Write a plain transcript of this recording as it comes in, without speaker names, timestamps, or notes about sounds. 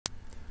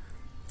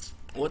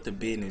what the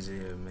business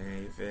is,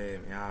 man. You feel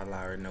me? Y'all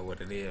already know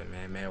what it is,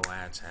 man. Man,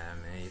 wild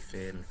child, man. You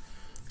feel me?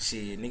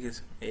 Shit,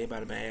 niggas,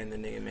 everybody been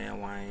asking the nigga,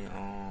 man, why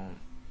ain't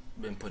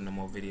been putting no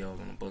more videos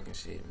on the book and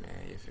shit,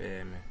 man. You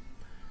feel me?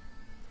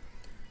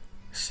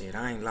 Shit,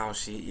 I ain't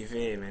lost shit. You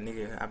feel me,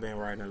 nigga? I been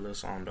writing a little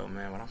song though,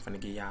 man. But I'm finna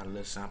give y'all a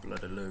little sample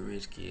of the little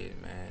rich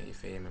kid, man. You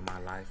feel me? My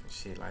life and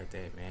shit like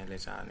that, man.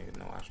 Let y'all niggas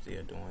know I'm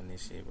still doing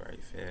this shit, bro.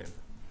 You feel me?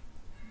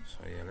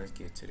 So yeah, let's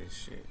get to this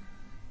shit.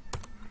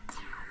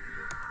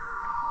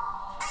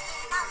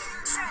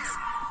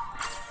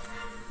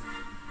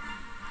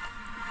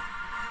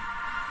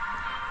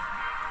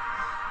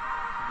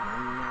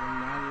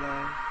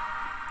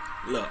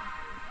 Look,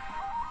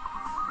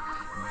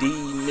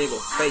 these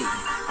niggas fake.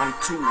 I'm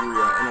too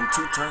real and I'm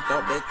too turned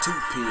up. That 2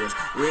 pills.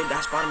 Red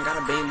dot spot him, got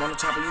a beam on the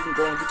chopper. You can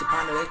go and get your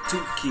partner. That 2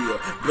 kill.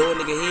 Blow a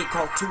nigga head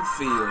called 2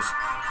 fills.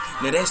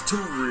 Now that's too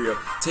real.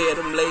 Tell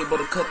them label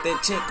to cut that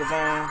check of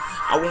on.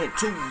 I want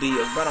 2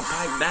 deals, but I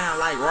pipe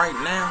down like right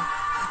now.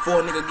 For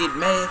a nigga get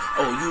mad,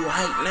 oh you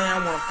hype now,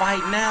 wanna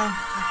fight now?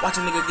 Watch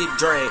a nigga get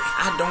dragged.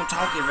 I don't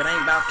talk if it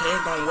ain't about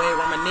cash, don't wear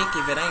around my neck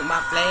if it ain't my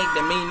flag,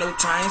 that mean no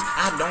change.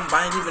 I don't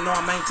bang even though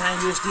I maintain,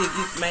 you'll still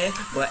get mad.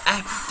 But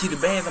I keep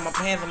the bands on my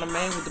pants, I'm a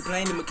man with the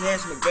plane in my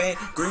cash in the van.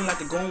 Green like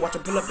the goon, watch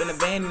him pull up in the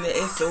van in the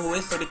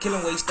SOS, so the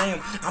killing way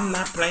stand. I'm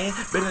not playing,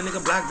 been a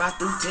nigga blocked by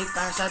 3 checks,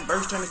 5 shot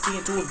burst, turn the C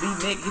into a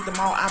V-neck, hit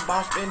them all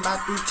eyeballs, spin by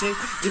 3 checks,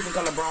 different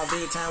color brown,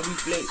 every time we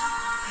flex.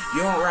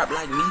 You don't rap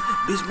like me,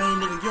 bitch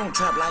man nigga, you don't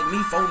trap like me.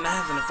 4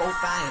 9s and a 4 5,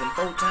 hit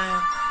them 4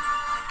 times.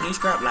 You ain't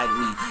scrap like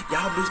me.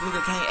 Y'all bitch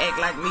nigga can't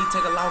act like me.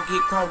 Take a law,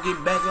 get caught, get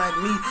back like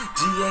me.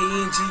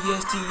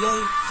 GANGSTA.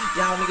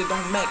 Y'all nigga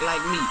don't mac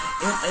like me.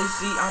 MAC,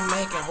 I'm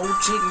macking. Whole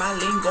chick, my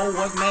lingo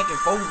was macking.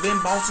 4 been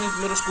boss since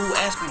middle school.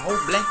 Ask them, whole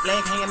black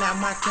flag hanging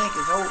out my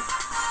khakis, ho.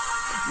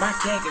 My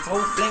khakis,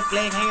 whole black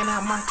flag hanging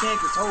out my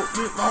khakis, ho.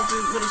 Boss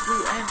since middle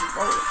school. Ask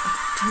them, ho.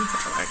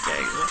 My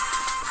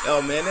khakis. Yo,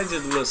 man, that's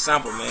just a little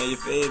sample, man. You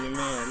feel me,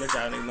 man? Let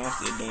y'all niggas know I'm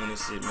still doing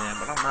this shit, man.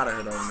 But I'm out of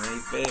here, though, man.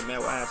 You feel me, man?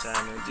 Wild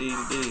child, man. G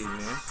and D,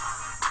 man.